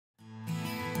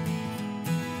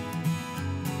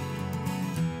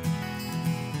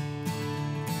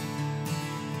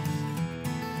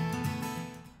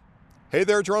Hey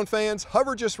there, drone fans.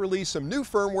 Hover just released some new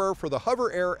firmware for the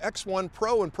HoverAir X1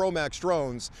 Pro and ProMax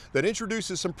drones that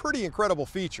introduces some pretty incredible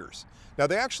features. Now,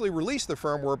 they actually released the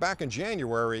firmware back in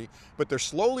January, but they're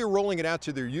slowly rolling it out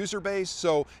to their user base,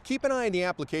 so keep an eye on the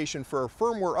application for a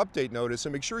firmware update notice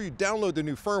and make sure you download the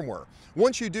new firmware.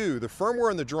 Once you do, the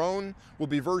firmware on the drone will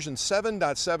be version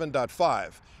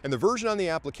 7.7.5, and the version on the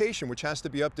application, which has to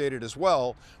be updated as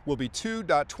well, will be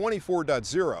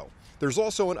 2.24.0. There's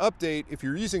also an update if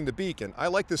you're using the beacon. I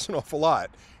like this an awful lot.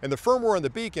 And the firmware on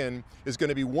the beacon is going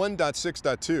to be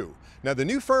 1.6.2. Now, the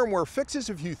new firmware fixes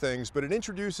a few things, but it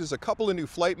introduces a couple of new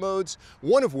flight modes,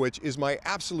 one of which is my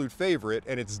absolute favorite,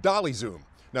 and it's Dolly Zoom.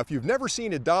 Now, if you've never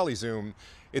seen a Dolly Zoom,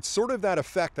 it's sort of that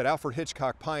effect that Alfred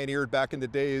Hitchcock pioneered back in the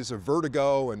days of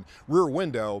Vertigo and Rear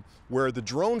Window, where the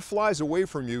drone flies away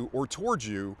from you or towards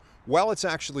you while it's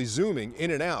actually zooming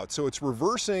in and out. So it's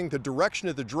reversing the direction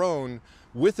of the drone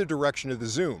with the direction of the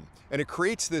zoom. And it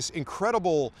creates this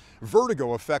incredible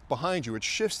vertigo effect behind you. It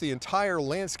shifts the entire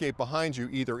landscape behind you,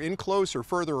 either in close or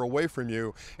further away from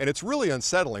you. And it's really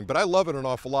unsettling, but I love it an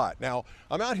awful lot. Now,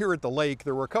 I'm out here at the lake.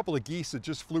 There were a couple of geese that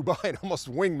just flew by and almost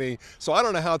winged me. So I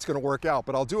don't know how it's gonna work out,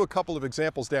 but I'll do a couple of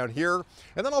examples down here.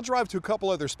 And then I'll drive to a couple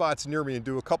other spots near me and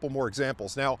do a couple more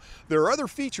examples. Now, there are other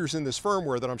features in this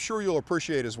firmware that I'm sure you'll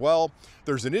appreciate as well.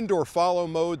 There's an indoor follow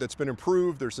mode that's been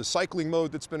improved. There's a cycling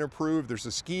mode that's been improved. There's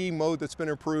a skiing mode that's been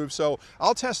improved. So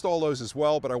I'll test all those as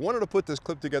well, but I wanted to put this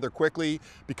clip together quickly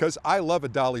because I love a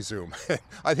Dolly Zoom.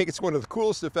 I think it's one of the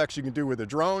coolest effects you can do with a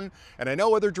drone, and I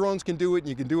know other drones can do it and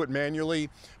you can do it manually,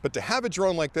 but to have a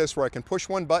drone like this where I can push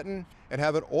one button and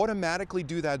have it automatically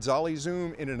do that Dolly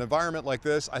Zoom in an environment like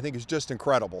this, I think is just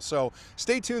incredible. So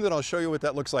stay tuned and I'll show you what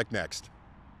that looks like next.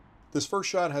 This first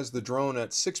shot has the drone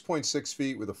at 6.6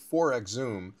 feet with a 4x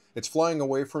zoom. It's flying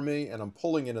away from me and I'm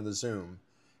pulling into the zoom.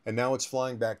 And now it's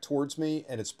flying back towards me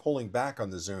and it's pulling back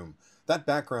on the zoom. That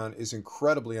background is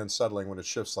incredibly unsettling when it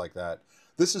shifts like that.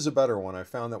 This is a better one. I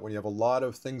found that when you have a lot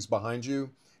of things behind you,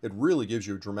 it really gives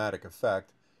you a dramatic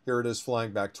effect. Here it is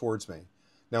flying back towards me.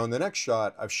 Now in the next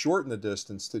shot, I've shortened the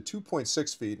distance to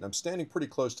 2.6 feet and I'm standing pretty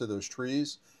close to those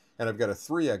trees and I've got a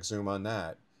 3x zoom on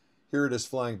that. Here it is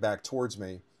flying back towards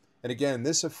me. And again,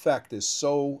 this effect is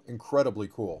so incredibly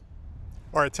cool.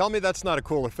 All right, tell me that's not a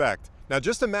cool effect. Now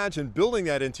just imagine building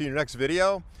that into your next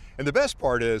video. And the best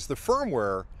part is the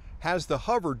firmware has the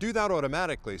hover do that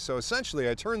automatically. So essentially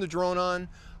I turn the drone on,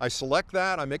 I select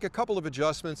that, I make a couple of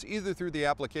adjustments either through the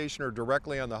application or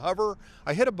directly on the hover.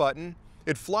 I hit a button,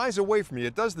 it flies away from me,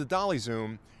 it does the Dolly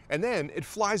Zoom, and then it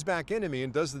flies back into me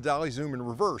and does the Dolly Zoom in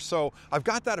reverse. So I've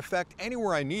got that effect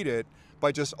anywhere I need it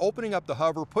by just opening up the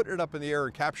hover, putting it up in the air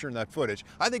and capturing that footage.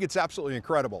 I think it's absolutely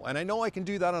incredible. And I know I can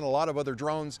do that on a lot of other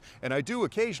drones, and I do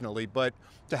occasionally, but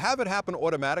to have it happen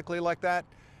automatically like that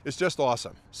is just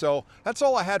awesome. So that's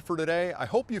all I had for today. I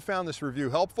hope you found this review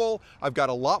helpful. I've got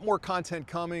a lot more content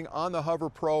coming on the Hover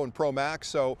Pro and Pro Max,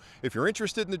 so if you're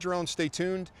interested in the drone, stay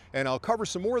tuned, and I'll cover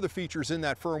some more of the features in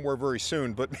that firmware very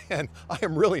soon. But man, I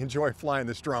am really enjoying flying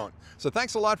this drone. So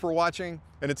thanks a lot for watching,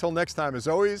 and until next time, as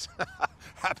always,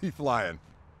 happy flying.